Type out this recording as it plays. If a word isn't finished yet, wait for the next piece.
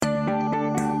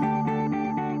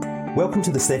Welcome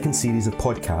to the second series of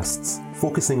podcasts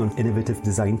focusing on innovative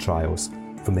design trials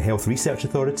from the Health Research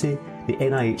Authority, the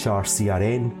NIHR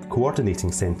CRN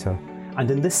Coordinating Centre, and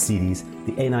in this series,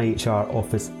 the NIHR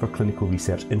Office for Clinical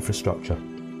Research Infrastructure.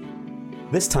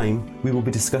 This time, we will be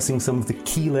discussing some of the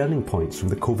key learning points from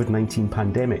the COVID-19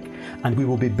 pandemic, and we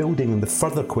will be building on the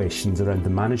further questions around the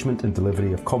management and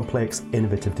delivery of complex,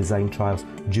 innovative design trials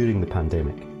during the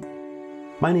pandemic.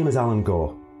 My name is Alan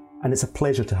Gaw, and it's a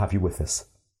pleasure to have you with us.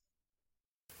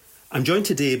 I'm joined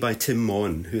today by Tim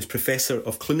Maughan, who is Professor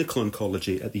of Clinical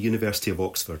Oncology at the University of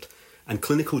Oxford and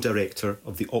Clinical Director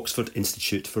of the Oxford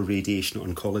Institute for Radiation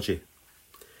Oncology.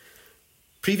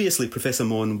 Previously, Professor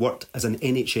Maughan worked as an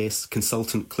NHS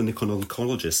consultant clinical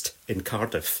oncologist in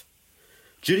Cardiff.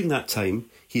 During that time,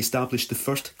 he established the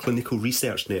first clinical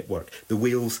research network, the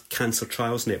Wales Cancer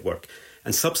Trials Network,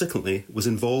 and subsequently was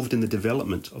involved in the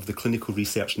development of the clinical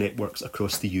research networks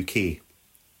across the UK.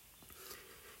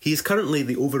 He is currently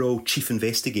the overall chief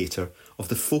investigator of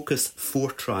the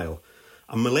FOCUS-4 trial,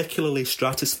 a molecularly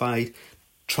stratified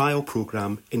trial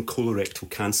programme in colorectal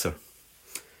cancer.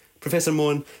 Professor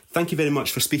Maughan, thank you very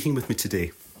much for speaking with me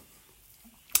today.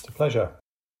 It's a pleasure.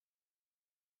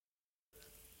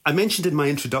 I mentioned in my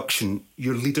introduction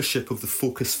your leadership of the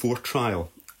FOCUS-4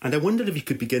 trial, and I wondered if you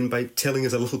could begin by telling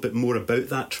us a little bit more about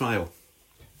that trial.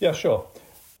 Yeah, sure.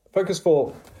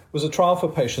 FOCUS-4 was a trial for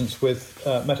patients with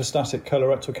metastatic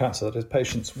colorectal cancer, that is,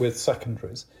 patients with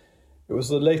secondaries. It was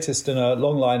the latest in a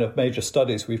long line of major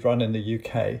studies we've run in the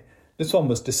UK. This one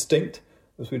was distinct,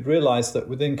 as we'd realised that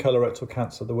within colorectal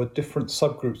cancer there were different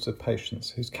subgroups of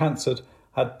patients whose cancer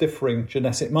had differing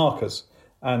genetic markers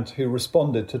and who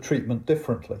responded to treatment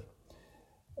differently.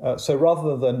 So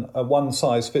rather than a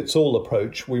one-size-fits-all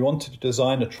approach, we wanted to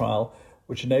design a trial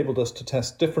which enabled us to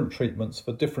test different treatments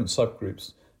for different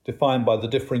subgroups, defined by the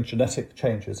differing genetic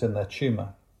changes in their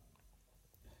tumour.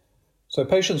 So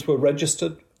patients were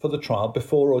registered for the trial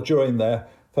before or during their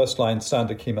first-line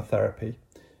standard chemotherapy.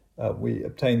 We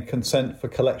obtained consent for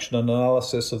collection and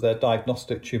analysis of their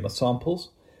diagnostic tumour samples.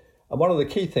 And one of the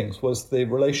key things was the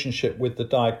relationship with the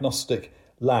diagnostic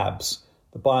labs,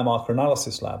 the biomarker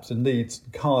analysis labs in Leeds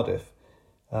and Cardiff.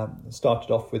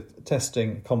 Started off with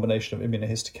testing a combination of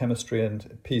immunohistochemistry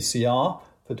and PCR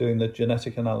for doing the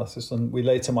genetic analysis, and we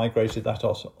later migrated that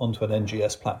onto an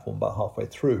NGS platform about halfway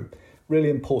through.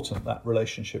 Really important, that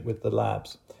relationship with the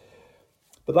labs.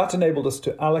 But that enabled us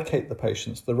to allocate the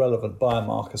patients to the relevant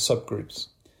biomarker subgroups.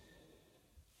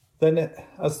 Then,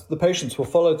 as the patients were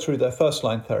followed through their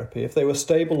first-line therapy, if they were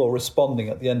stable or responding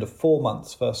at the end of 4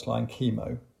 months first-line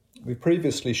chemo, we've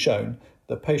previously shown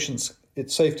that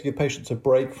it's safe to give patients a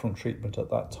break from treatment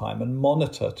at that time and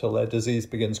monitor till their disease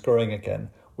begins growing again,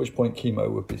 at which point chemo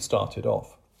would be started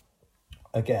off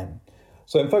again.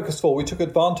 So in FOCUS-4, we took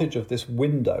advantage of this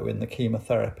window in the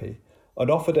chemotherapy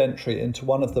and offered entry into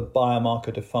one of the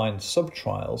biomarker-defined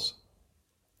sub-trials,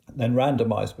 then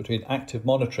randomised between active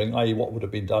monitoring, i.e. what would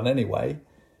have been done anyway,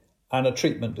 and a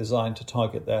treatment designed to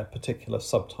target their particular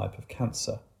subtype of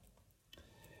cancer.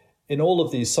 In all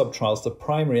of these sub-trials, the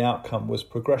primary outcome was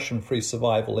progression-free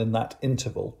survival in that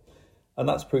interval, and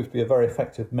that's proved to be a very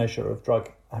effective measure of drug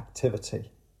activity.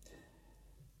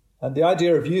 And the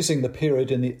idea of using the period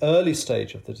in the early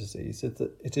stage of the disease is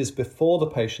that it is before the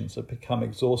patients have become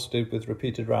exhausted with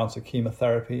repeated rounds of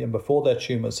chemotherapy and before their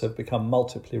tumours have become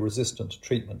multiply resistant to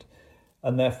treatment.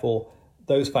 And therefore,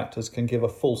 those factors can give a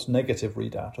false negative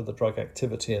readout of the drug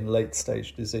activity in late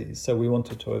stage disease. So we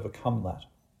wanted to overcome that.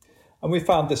 And we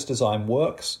found this design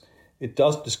works. It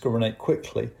does discriminate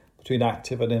quickly between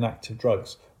active and inactive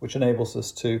drugs, which enables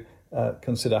us to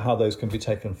consider how those can be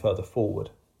taken further forward.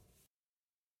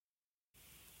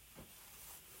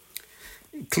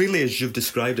 Clearly, as you've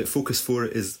described it,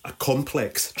 FOCUS-4 is a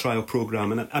complex trial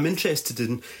programme, and I'm interested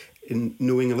in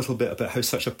knowing a little bit about how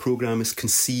such a programme is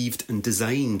conceived and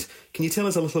designed. Can you tell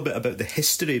us a little bit about the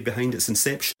history behind its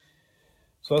inception?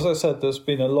 So as I said, there's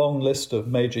been a long list of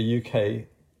major UK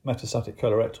metastatic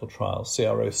colorectal trials,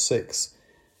 CR06,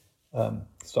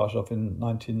 started off in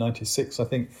 1996, I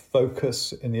think.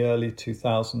 FOCUS in the early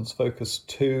 2000s,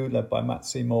 FOCUS-2 led by Matt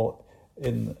Seymour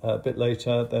in a bit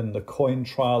later, then the COIN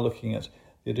trial looking at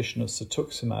the addition of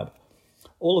cetuximab.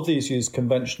 All of these use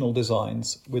conventional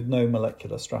designs with no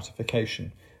molecular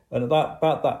stratification. And about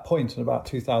that point, in about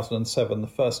 2007, the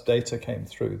first data came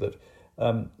through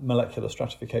that molecular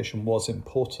stratification was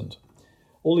important.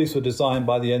 All these were designed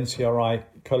by the NCRI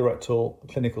Colorectal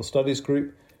Clinical Studies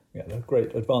Group. We had a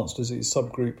great advanced disease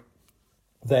subgroup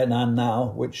then and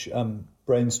now, which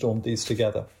brainstormed these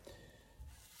together.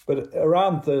 But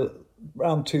around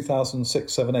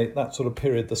 2006, 7, 8, that sort of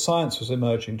period, the science was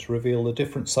emerging to reveal the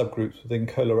different subgroups within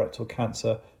colorectal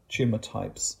cancer tumour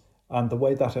types and the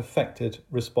way that affected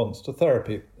response to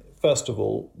therapy. First of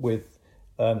all, with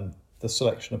the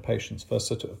selection of patients for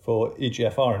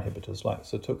EGFR inhibitors like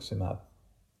cetuximab.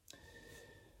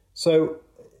 So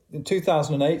in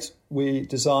 2008, we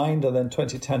designed and then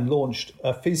 2010 launched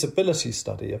a feasibility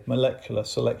study of molecular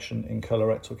selection in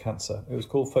colorectal cancer. It was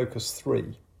called Focus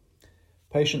 3.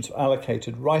 Patients were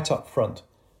allocated right up front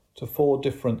to 4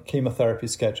 different chemotherapy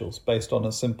schedules based on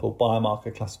a simple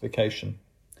biomarker classification.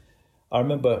 I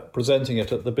remember presenting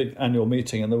it at the big annual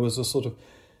meeting, and there was a sort of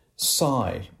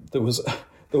sigh. There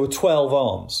were 12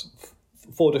 arms,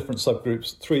 4 different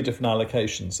subgroups, 3 different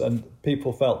allocations, and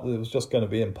people felt that it was just going to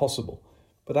be impossible.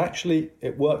 But actually,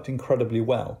 it worked incredibly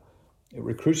well. It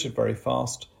recruited very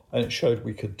fast, and it showed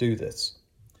we could do this.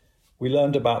 We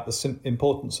learned about the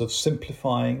importance of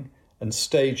simplifying and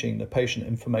staging the patient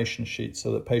information sheet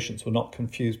so that patients were not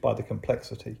confused by the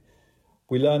complexity.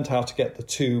 We learned how to get the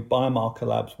 2 biomarker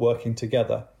labs working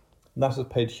together, and that has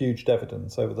paid huge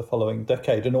dividends over the following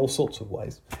decade in all sorts of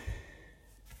ways.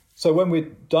 So when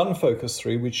we'd done Focus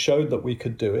 3, we'd showed that we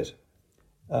could do it.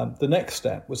 The next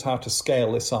step was how to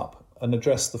scale this up and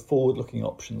address the forward-looking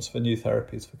options for new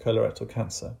therapies for colorectal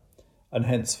cancer, and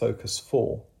hence Focus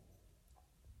 4.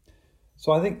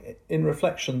 So I think in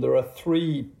reflection, there are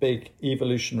 3 big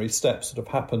evolutionary steps that have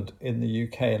happened in the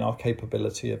UK in our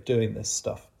capability of doing this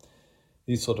stuff,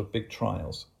 these sort of big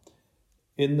trials.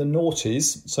 In the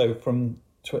noughties, so from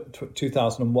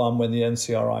 2001 when the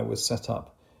NCRI was set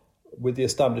up, with the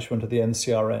establishment of the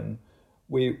NCRN,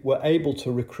 we were able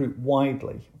to recruit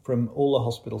widely from all the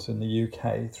hospitals in the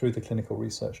UK through the Clinical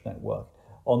Research Network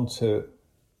onto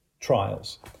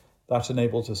trials. That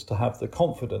enabled us to have the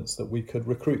confidence that we could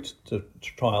recruit to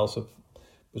trials of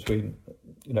between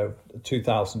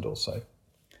 2,000 or so.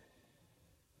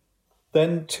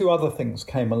 Then 2 other things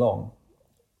came along.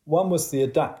 One was the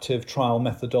adaptive trial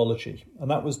methodology,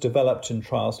 and that was developed in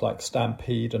trials like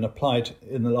Stampede and applied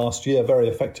in the last year very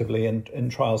effectively in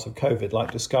trials of COVID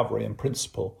like Discovery and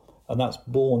Principle, and that's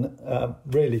borne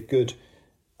really good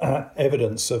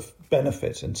evidence of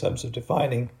benefit in terms of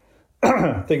defining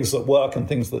things that work and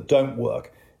things that don't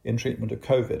work in treatment of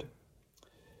COVID.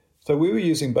 So we were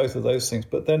using both of those things,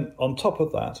 but then on top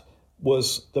of that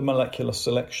was the molecular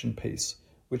selection piece,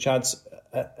 which adds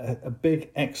a big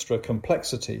extra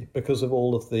complexity because of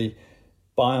all of the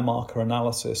biomarker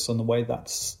analysis and the way that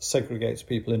segregates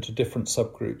people into different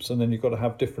subgroups. And then you've got to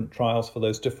have different trials for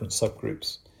those different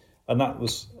subgroups. And that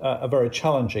was a very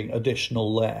challenging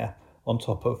additional layer on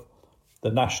top of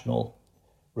the national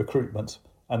recruitment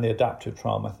and the adaptive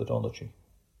trial methodology.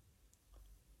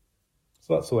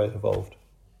 So that's the way it evolved.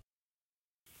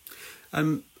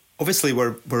 Obviously,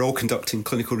 we're all conducting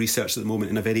clinical research at the moment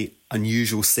in a very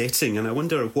unusual setting, and I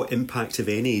wonder what impact, if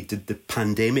any, did the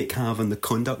pandemic have on the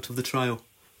conduct of the trial?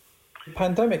 The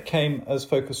pandemic came as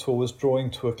Focus 4 was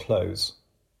drawing to a close.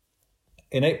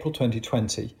 In April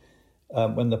 2020,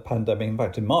 when the pandemic, in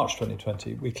fact in March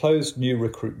 2020, we closed new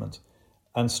recruitment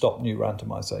and stopped new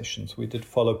randomizations. We did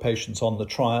follow patients on the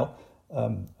trial,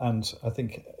 and I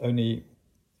think only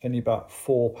about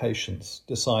 4 patients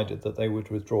decided that they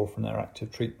would withdraw from their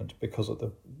active treatment because of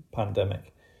the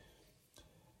pandemic.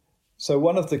 So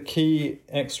one of the key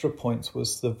extra points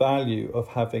was the value of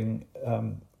having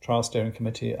Trial Steering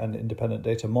Committee and Independent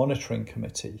Data Monitoring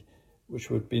Committee, which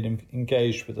would be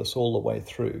engaged with us all the way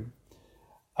through.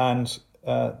 And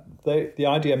the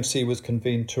IDMC was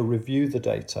convened to review the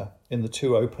data in the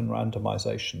 2 open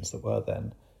randomizations that were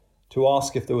then, to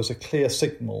ask if there was a clear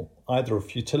signal either of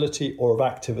futility or of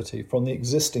activity from the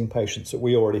existing patients that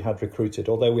we already had recruited,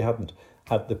 although we hadn't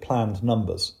had the planned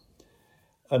numbers,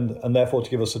 and therefore to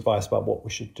give us advice about what we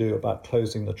should do about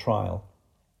closing the trial.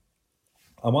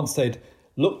 And once they'd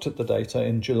looked at the data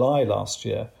in July last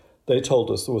year, they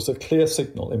told us there was a clear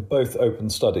signal in both open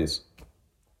studies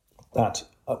that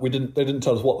they didn't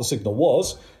tell us what the signal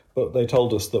was, but they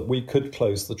told us that we could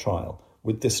close the trial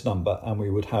with this number and we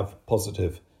would have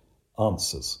positive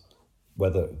answers,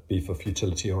 whether it be for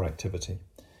futility or activity.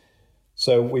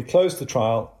 So we closed the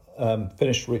trial,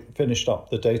 finished up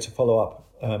the data follow-up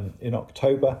in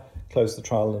October, closed the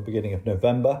trial in the beginning of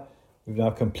November. We've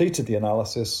now completed the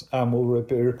analysis and we'll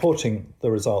be reporting the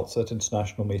results at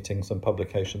international meetings and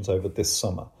publications over this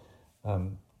summer.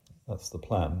 That's the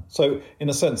plan. So in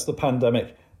a sense, the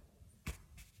pandemic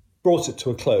brought it to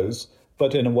a close,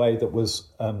 but in a way that was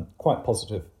quite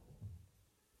positive.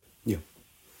 Yeah.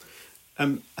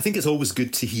 I think it's always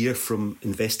good to hear from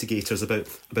investigators about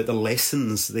the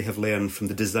lessons they have learned from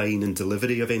the design and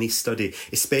delivery of any study,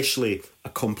 especially a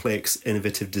complex,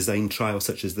 innovative design trial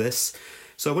such as this.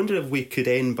 So I wonder if we could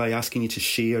end by asking you to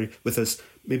share with us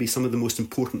maybe some of the most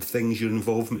important things your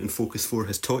involvement in Focus 4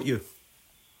 has taught you?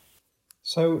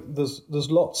 So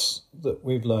there's lots that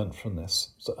we've learned from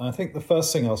this. So I think the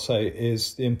first thing I'll say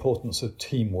is the importance of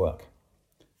teamwork.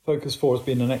 Focus 4 has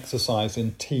been an exercise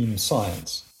in team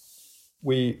science.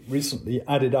 We recently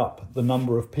added up the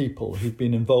number of people who've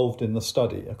been involved in the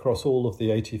study across all of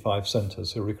the 85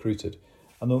 centres who recruited,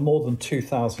 and there were more than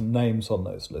 2,000 names on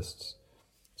those lists.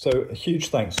 So a huge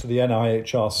thanks to the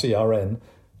NIHR CRN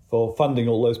for funding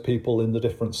all those people in the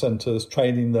different centres,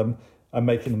 training them and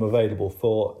making them available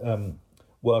for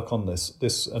work on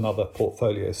this and other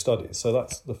portfolio studies. So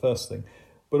that's the first thing.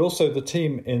 But also the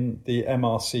team in the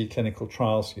MRC Clinical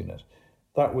Trials Unit.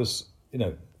 That was,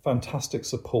 fantastic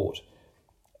support.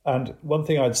 And one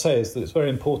thing I'd say is that it's very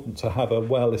important to have a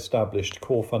well-established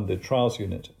core-funded trials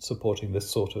unit supporting this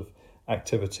sort of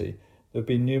activity. There have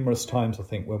been numerous times, I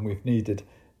think, when we've needed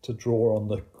to draw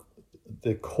on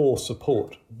the core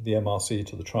support of the MRC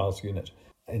to the trials unit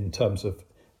in terms of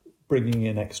bringing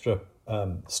in extra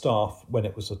staff when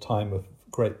it was a time of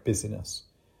great busyness.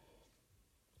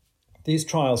 These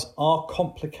trials are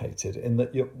complicated in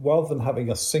that rather than having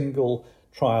a single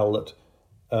trial that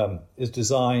is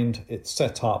designed, it's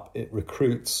set up, it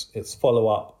recruits, it's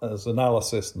follow-up, there's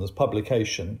analysis and there's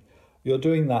publication, you're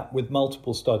doing that with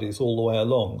multiple studies all the way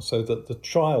along so that the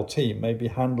trial team may be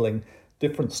handling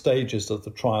different stages of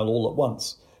the trial all at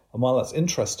once. And while that's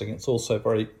interesting, it's also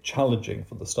very challenging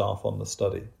for the staff on the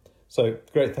study. So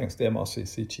great thanks to the MRC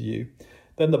CTU.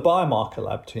 Then the biomarker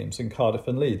lab teams in Cardiff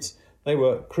and Leeds, they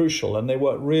were crucial and they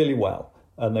worked really well.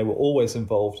 And they were always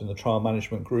involved in the trial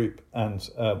management group and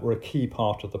were a key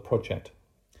part of the project.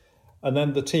 And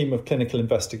then the team of clinical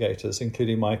investigators,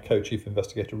 including my co-chief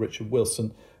investigator, Richard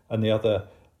Wilson, and the other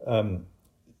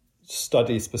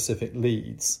study-specific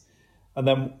leads. And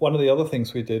then one of the other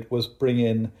things we did was bring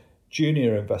in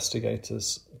junior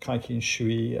investigators, Kaikin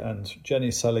Shui and Jenny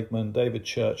Seligman, David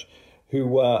Church, who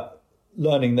were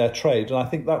learning their trade. And I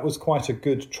think that was quite a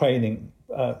good training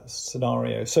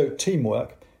scenario. So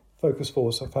teamwork. Focus 4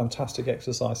 was a fantastic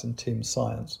exercise in team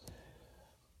science.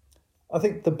 I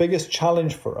think the biggest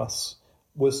challenge for us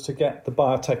was to get the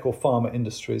biotech or pharma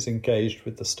industries engaged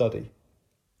with the study.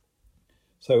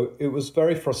 So it was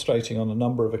very frustrating on a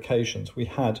number of occasions. We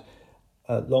had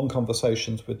long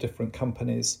conversations with different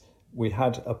companies. We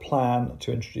had a plan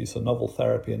to introduce a novel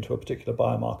therapy into a particular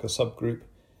biomarker subgroup.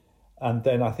 And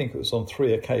then I think it was on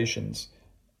 3 occasions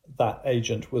that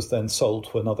agent was then sold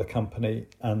to another company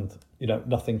and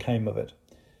nothing came of it.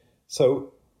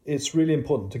 So it's really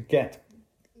important to get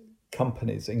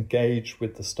companies engaged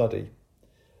with the study.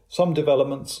 Some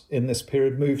developments in this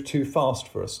period moved too fast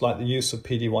for us, like the use of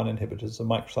PD-1 inhibitors in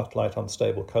microsatellite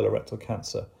unstable colorectal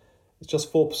cancer. It's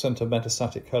just 4% of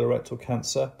metastatic colorectal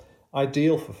cancer,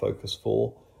 ideal for Focus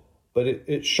 4, but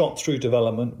it shot through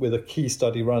development with a key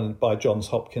study run by Johns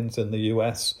Hopkins in the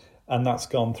US, and that's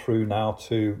gone through now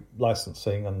to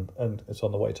licensing and it's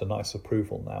on the way to NICE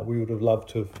approval now. We would have loved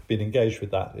to have been engaged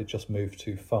with that. It just moved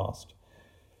too fast.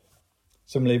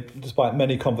 Similarly, despite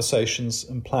many conversations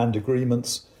and planned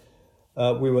agreements,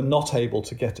 we were not able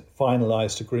to get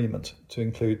finalised agreement to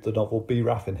include the novel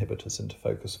BRAF inhibitors into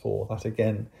Focus 4. That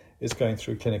again is going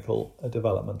through clinical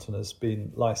development and has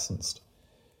been licensed.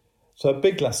 So a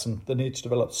big lesson, the need to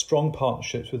develop strong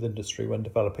partnerships with industry when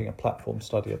developing a platform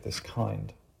study of this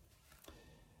kind.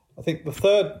 I think the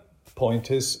third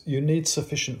point is you need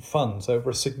sufficient funds over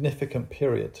a significant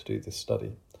period to do this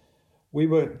study. We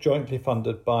were jointly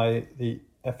funded by the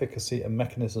Efficacy and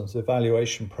Mechanisms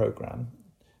Evaluation Programme,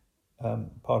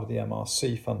 part of the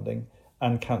MRC funding,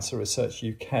 and Cancer Research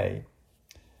UK.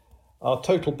 Our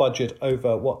total budget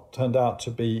over what turned out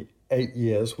to be 8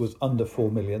 years was under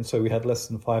 4 million, so we had less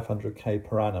than 500k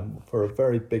per annum. For a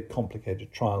very big,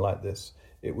 complicated trial like this,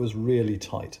 it was really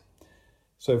tight.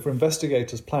 So for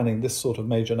investigators planning this sort of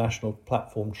major national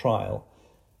platform trial,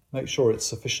 make sure it's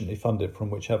sufficiently funded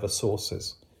from whichever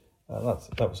sources.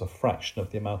 That was a fraction of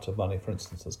the amount of money, for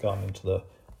instance, that's gone into the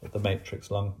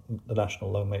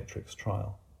National Lung Matrix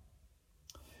trial.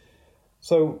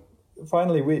 So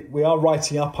finally, we are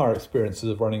writing up our experiences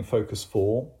of running Focus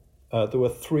 4. There were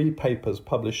 3 papers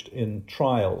published in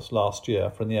trials last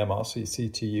year from the MRC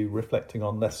CTU reflecting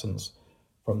on lessons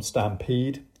from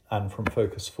Stampede and from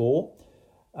Focus 4.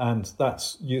 And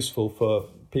that's useful for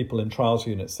people in trials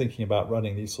units thinking about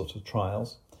running these sorts of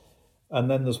trials. And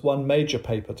then there's one major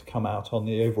paper to come out on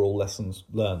the overall lessons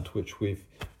learned, which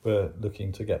we're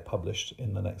looking to get published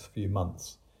in the next few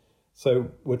months. So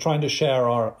we're trying to share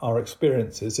our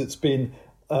experiences. It's been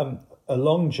a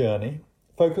long journey.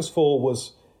 Focus 4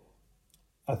 was,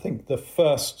 I think, the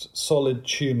first solid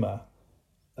tumour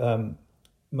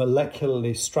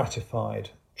molecularly stratified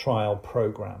trial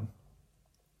programme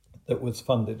that was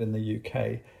funded in the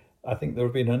UK. I think there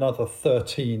have been another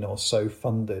 13 or so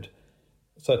funded,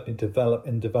 certainly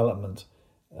in development,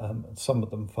 some of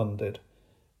them funded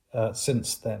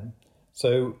since then.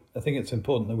 So I think it's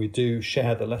important that we do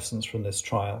share the lessons from this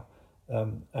trial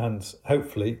and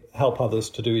hopefully help others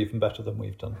to do even better than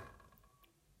we've done.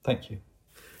 Thank you.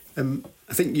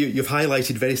 I think you've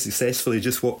highlighted very successfully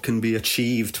just what can be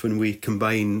achieved when we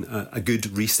combine a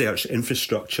good research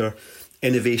infrastructure,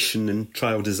 innovation and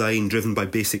trial design driven by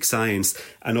basic science,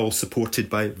 and all supported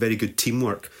by very good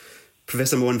teamwork.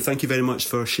 Professor Maughan, thank you very much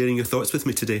for sharing your thoughts with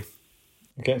me today.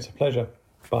 Okay, it's a pleasure.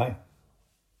 Bye.